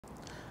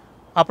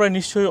আপনারা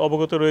নিশ্চয়ই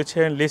অবগত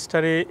রয়েছেন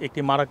লেস্টারে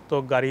একটি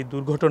মারাত্মক গাড়ি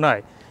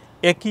দুর্ঘটনায়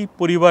একই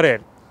পরিবারের,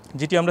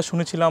 যেটি আমরা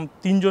শুনেছিলাম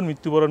 ৩ জন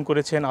মৃত্যুবরণ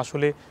করেছেন,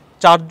 আসলে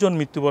 ৪ জন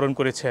মৃত্যুবরণ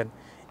করেছেন।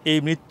 এই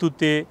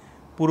মৃত্যুতে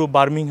পুরো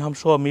বার্মিংহাম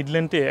সহ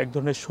মিডল্যান্ডে এক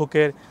ধরনের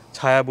শোকের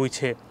ছায়া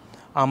বইছে।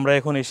 আমরা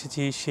এখন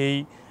এসেছি সেই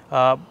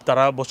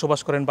তারা বসবাস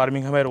করেন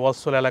বার্মিংহামের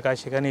ওয়ালসোল এলাকায়,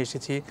 সেখানে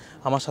এসেছি।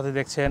 আমার সাথে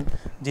দেখছেন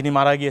যিনি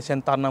মারা গিয়েছেন,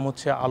 তার নাম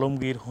হচ্ছে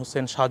আলমগীর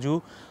হোসেন সাজু,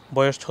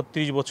 বয়স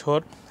 ৩৬ বছর।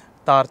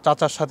 তার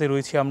চাচার সাথে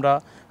রয়েছি আমরা,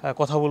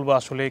 কথা বলবো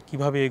আসলে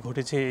কিভাবে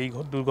ঘটেছে এই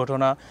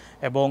দুর্ঘটনা।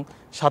 এবং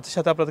সাথে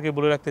সাথে আপনাদেরকে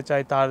বলে রাখতে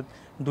চাই তার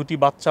দুটি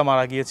বাচ্চা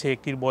মারা গিয়েছে,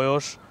 একটির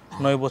বয়স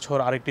 ৯ বছর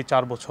আরেকটি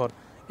 ৪ বছর,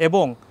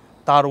 এবং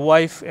তার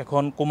ওয়াইফ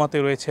এখন কোমাতে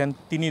রয়েছেন।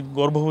 তিনি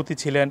গর্ভবতী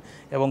ছিলেন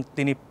এবং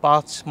তিনি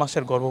 ৫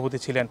 মাসের গর্ভবতী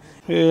ছিলেন।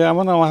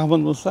 আমার নাম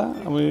আহমদ মুসা।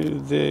 আমি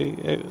যে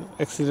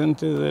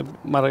অ্যাক্সিডেন্টে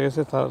মারা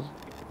গেছে তার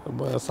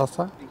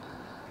চাচা,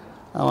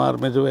 আমার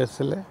মেজো ভাইয়ের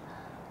ছেলে।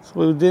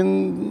 ওই দিন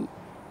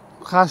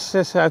খাস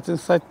শেষে আই থিঙ্ক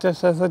 ৪টা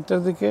সাড়ে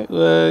 ৪টার দিকে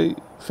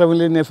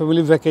ফ্যামিলি নিয়ে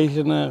ফ্যামিলি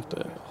ভ্যাকেশনে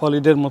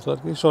হলিডের মতো আর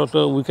কি, শর্ট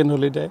উইকেন্ড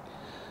হলিডে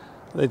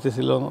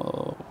যাইতেছিল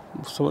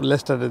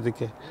লেস্টারের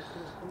দিকে।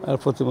 আর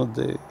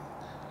প্রতিমধ্যে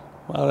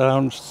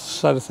অ্যারাউন্ড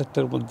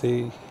 ৪:৩০টার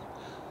মধ্যেই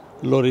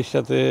লরির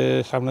সাথে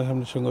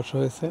সামনাসামনি সংঘর্ষ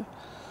হয়েছে।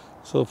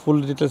 সো ফুল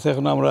ডিটেলস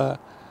এখন আমরা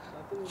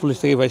পুলিশ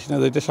থেকে পাইছি না,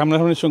 এটা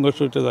সামনাসামনি সংঘর্ষ,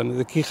 এটা জানি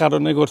যে কী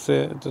কারণে করছে,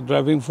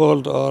 driving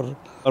fault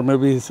or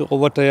maybe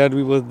over tired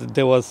because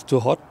they was too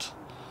hot.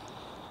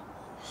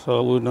 So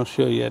we're not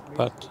sure yet,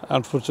 but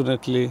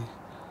unfortunately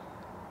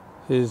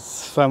his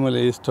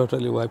family is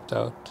totally wiped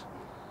out.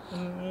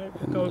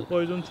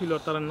 কয়জন ছিল,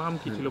 তার নাম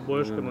কি ছিল,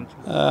 বয়স কেমন ছিল?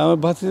 আমার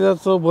ভাতিজার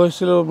তো বয়স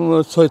ছিল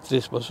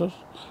 ৩৬ বছর,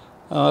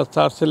 আর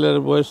তার ছেলের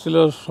বয়স ছিল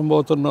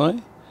সম্ভবত ৯,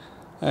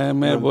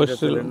 মেয়ের বয়স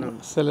ছিল,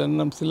 ছেলের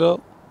নাম ছিল,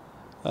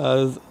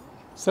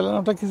 ছেলের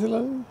নামটা কি ছিল?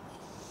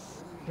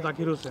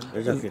 জাকির হোসেন।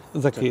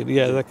 জাকির,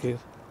 জাকির।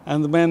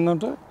 অ্যান্ড মেয়ের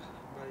নামটা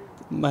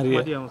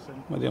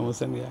মারিয়াম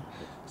হোসেন।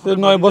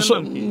 ৯ বছর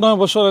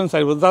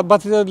 4 বছর।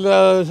 বাতিজা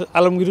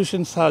আলমগীর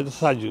হোসেন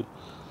সাজু,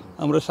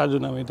 আমরা সাজু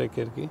নামে এটাকে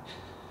আর কি।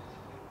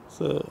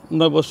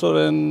 ৯ বছর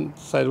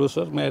 4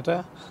 বছর মেয়েটা।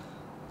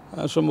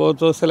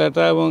 সম্ভবত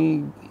ছেলেটা এবং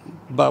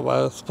বাবা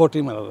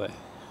স্পটই মারা যায়,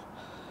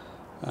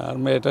 আর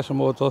মেয়েটা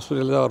সম্ভবত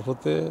হসপিটালে যাওয়ার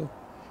পথে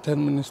 10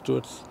 মিনিটস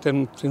টুয়ার্ডস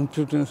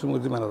 10-15 মিনিটের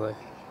মধ্যে মারা যায়।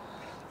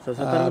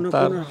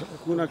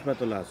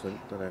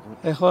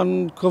 এখন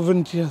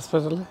কভেন্ট্রি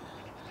হাসপাতালে।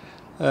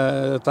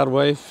 তার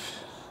ওয়াইফ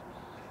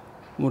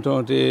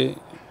মোটামুটি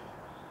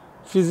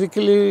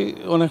ফিজিক্যালি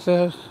অনেকটা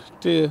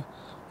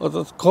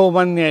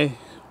ক্ষমান নেয়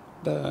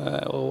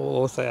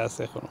অবস্থায় আছে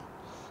এখনো,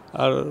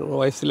 আর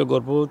ওয়াইফ ছিল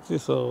গর্ভবতী,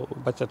 সো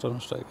বাচ্চাটা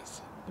নষ্ট হয়ে গেছে।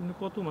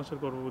 কত মাসের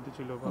গর্ভবতী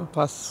ছিল?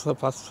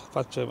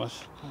 ৫-৬ মাস।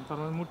 তার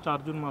মানে মোট ৪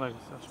 জন মারা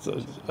গেছে।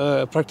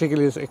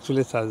 প্র্যাকটিক্যালি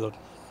অ্যাকচুয়ালি ৪ জন।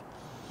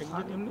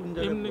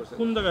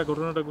 কোন জায়গায়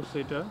ঘটনাটা ঘটছে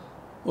এটা?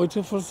 ওইটা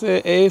পড়ছে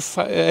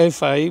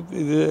A5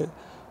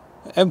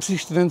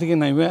 M69 থেকে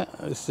নাইমা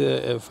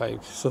A5,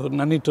 সো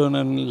নানিটন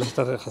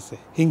লেস্টারের কাছে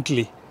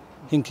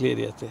হিংক্লি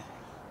এরিয়াতে।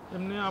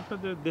 এমনি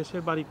আপনাদের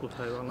দেশের বাড়ি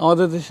কোথায়?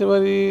 আমাদের দেশের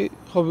বাড়ি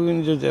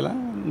হবিগঞ্জ জেলা,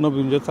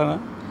 নবীগঞ্জ থানা,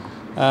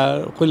 আর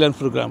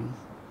কল্যাণপুর গ্রাম।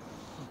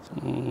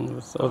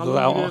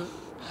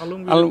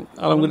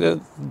 আলমগীরের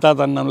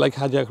দাদার নাম লাইক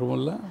হাজি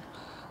আকরমুল্লাহ,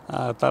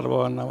 আর তার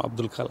বাবার নাম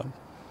আব্দুল কালাম।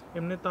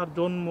 এমনি তার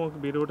জন্ম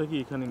বেরোটা কি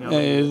এখানে?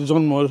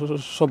 জন্ম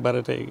সব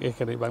বাড়িটাই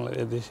এখানে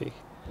বাংলাদেশেই।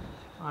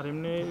 আর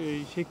এমনি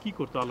সে কি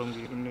করতো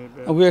আলমগীর?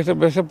 এমনি একটা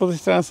ব্যবসা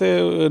প্রতিষ্ঠান আছে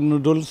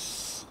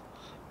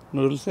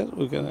নুডলসের,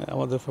 ওইখানে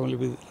আমাদের ফ্যামিলি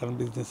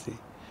বিজনেসই।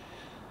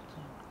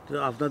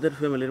 আপনাদের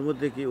ফ্যামিলির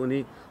মধ্যে কি উনি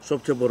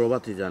সবচেয়ে বড়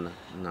ভাতিজা?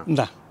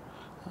 না,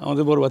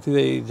 আমাদের বড়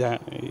ভাতিজা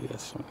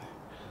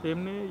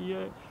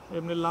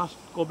এমনি লাস্ট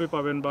কবে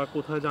পাবেন বা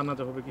কোথায়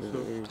জানাতে হবে কিছু?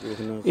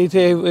 এইটা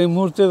এই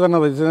মুহূর্তে জানা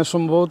যাচ্ছে না,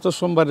 সম্ভবত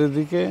সোমবারের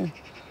দিকে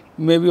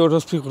মেবি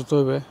অটোপসি করতে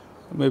হবে,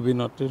 মেবি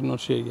নট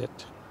শিওর ইয়েট।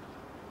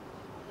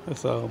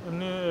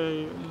 এমনি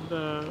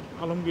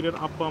আলমগীরের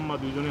আব্বা আম্মা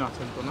দুইজনই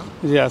আছেন তো না?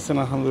 জি আছেন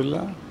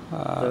আলহামদুলিল্লাহ।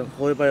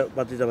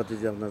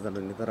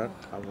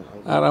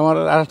 আর আমার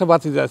আরেকটা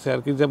ভাতিজা আছে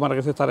আর কি, যে মারা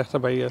গেছে, তার একটা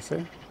ভাই আছে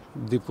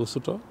দীপু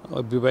ছোট,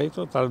 বিবাহিত,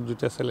 তার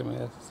 2টা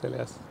ছেলে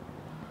আছে।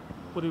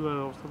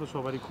 পরিবারের অবস্থা তো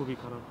সবারই খুবই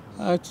খারাপ।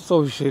 তো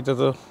অবশ্যই, এটা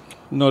তো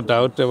নো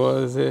ডাউট।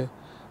 যে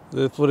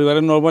পরিবারে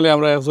নর্মালি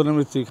আমরা একজনের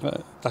মৃত্যু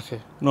থাকে,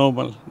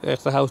 নর্মাল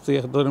একটা হাউস থেকে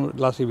একজনের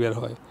লাশই বের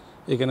হয়,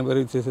 এখানে বের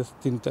হইতেছে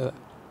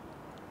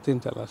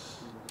তিনটা লাশ।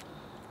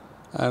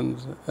 And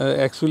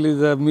actually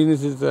the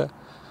মিনিস is the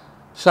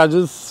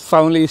Shaju's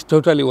family is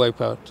totally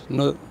wiped out.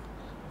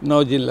 No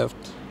gene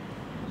left.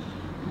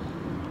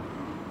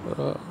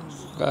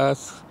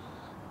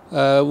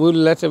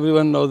 We'll let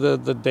everyone know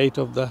the date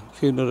of the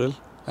funeral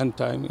and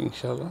time,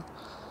 inshallah,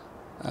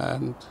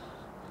 and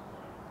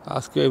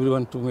ask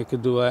everyone to make a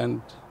dua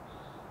and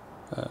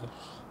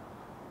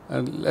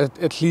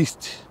at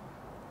least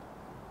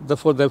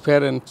for their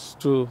parents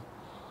to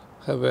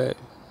have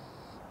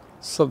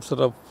some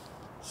sort of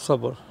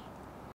sabr.